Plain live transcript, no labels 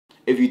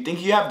If you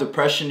think you have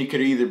depression, you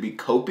could either be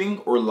coping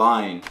or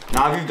lying.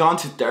 Now, if you've gone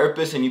to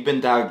therapists and you've been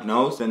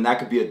diagnosed, then that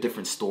could be a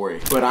different story.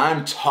 But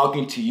I'm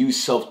talking to you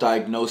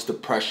self-diagnosed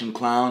depression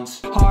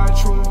clowns. Hard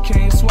truth,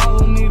 can't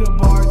swallow, need a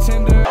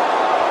bartender.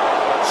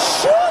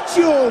 Shut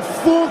your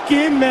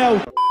fucking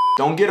mouth.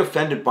 Don't get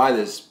offended by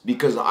this,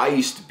 because I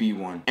used to be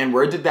one. And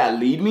where did that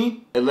lead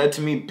me? It led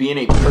to me being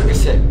a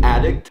Percocet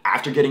addict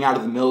after getting out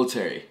of the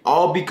military.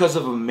 All because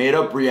of a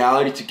made-up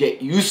reality to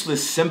get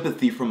useless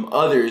sympathy from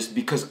others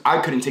because I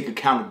couldn't take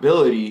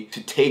accountability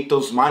to take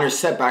those minor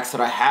setbacks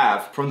that I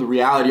have from the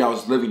reality I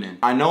was living in.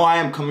 I know I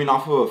am coming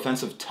off of an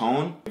offensive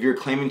tone if you're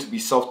claiming to be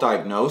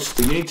self-diagnosed,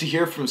 but you need to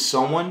hear from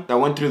someone that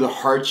went through the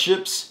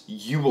hardships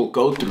you will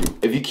go through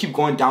if you keep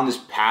going down this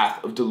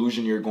path of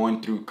delusion you're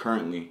going through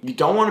currently. You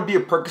don't want to be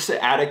a Percocet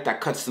addict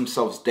that cuts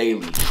themselves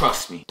daily.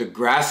 Trust me, the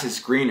grass is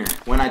greener.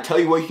 When I tell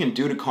you what you can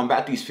do to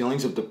combat these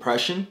feelings of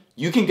depression,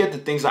 you can get the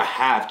things I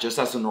have just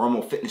as a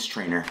normal fitness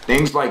trainer.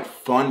 Things like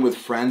fun with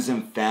friends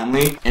and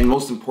family, and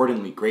most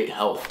importantly, great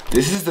health.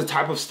 This is the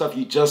type of stuff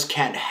you just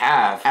can't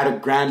have at a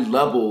grand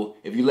level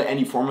if you let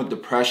any form of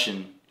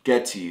depression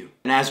get to you.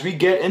 And as we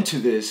get into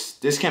this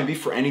can be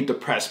for any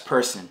depressed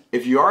person.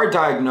 If you are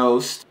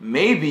diagnosed,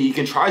 maybe you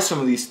can try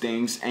some of these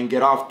things and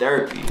get off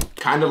therapy,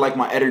 kind of like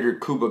my editor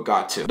Kuba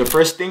got to. The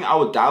first thing I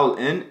would dial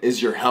in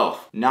is your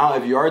health. Now,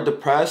 if you are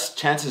depressed,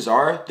 chances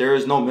are there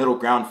is no middle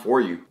ground for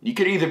you. You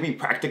could either be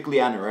practically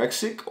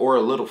anorexic or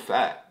a little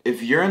fat.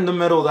 If you're in the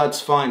middle,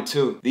 that's fine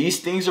too.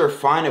 These things are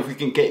fine if we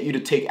can get you to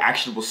take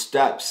actionable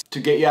steps to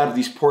get you out of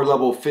these poor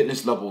level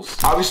fitness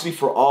levels. Obviously,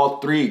 for all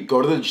three,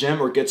 go to the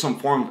gym or get some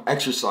form of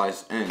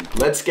exercise in.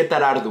 Let's get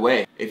that out of the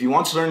way. If you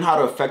want to learn how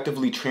to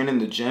effectively train in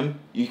the gym,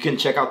 you can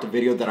check out the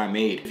video that I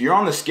made. If you're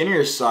on the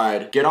skinnier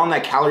side, get on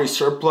that calorie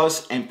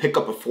surplus and pick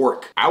up a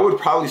fork. I would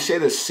probably say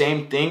the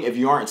same thing if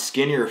you aren't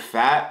skinny or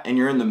fat and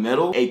you're in the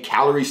middle. A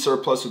calorie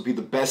surplus would be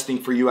the best thing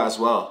for you as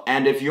well.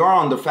 And if you are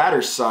on the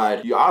fatter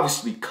side, you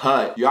obviously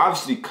cut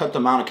the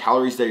amount of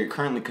calories that you're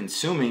currently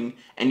consuming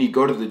and you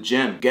go to the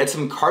gym. Get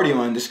some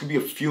cardio in. This could be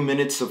a few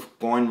minutes of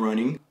going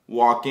running,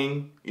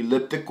 walking,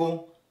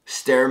 elliptical,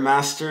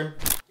 Stairmaster,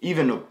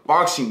 even a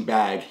boxing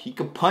bag. You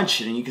could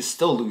punch it and you could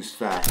still lose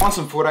fat. Want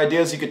some food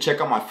ideas? You could check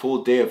out my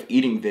full day of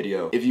eating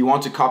video if you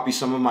want to copy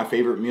some of my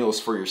favorite meals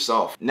for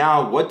yourself.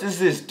 Now, what does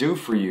this do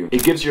for you?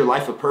 It gives your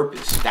life a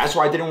purpose. That's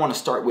why I didn't want to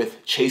start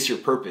with chase your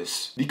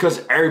purpose,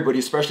 because everybody,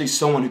 especially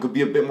someone who could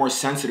be a bit more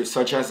sensitive,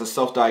 such as a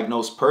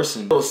self-diagnosed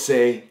person, will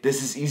say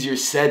this is easier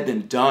said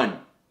than done.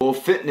 Well,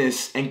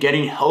 fitness and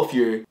getting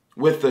healthier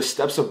with the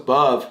steps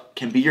above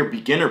can be your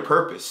beginner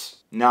purpose.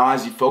 Now,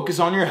 as you focus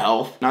on your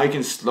health, now you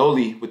can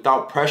slowly,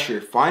 without pressure,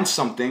 find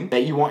something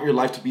that you want your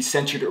life to be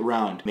centered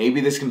around.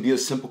 Maybe this can be a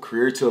simple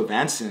career to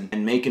advance in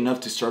and make enough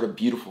to start a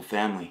beautiful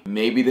family.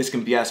 Maybe this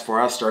can be as far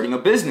as starting a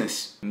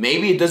business.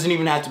 Maybe it doesn't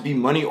even have to be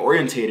money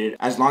orientated,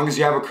 as long as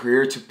you have a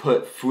career to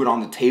put food on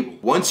the table.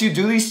 Once you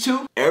do these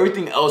two,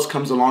 everything else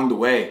comes along the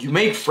way. You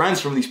make friends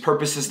from these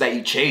purposes that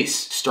you chase,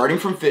 starting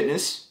from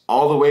fitness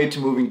all the way to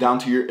moving down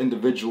to your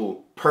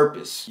individual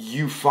purpose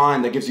you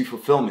find that gives you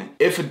fulfillment.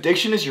 If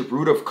addiction is your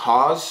root of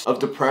cause of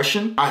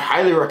depression, I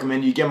highly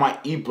recommend you get my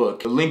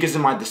ebook. The link is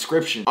in my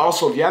description.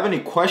 Also, if you have any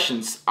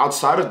questions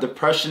outside of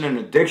depression and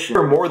addiction,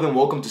 you're more than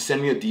welcome to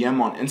send me a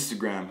DM on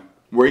Instagram,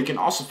 where you can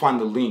also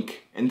find the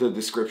link in the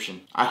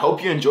description. I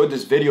hope you enjoyed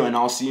this video and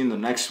I'll see you in the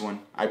next one.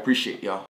 I appreciate y'all.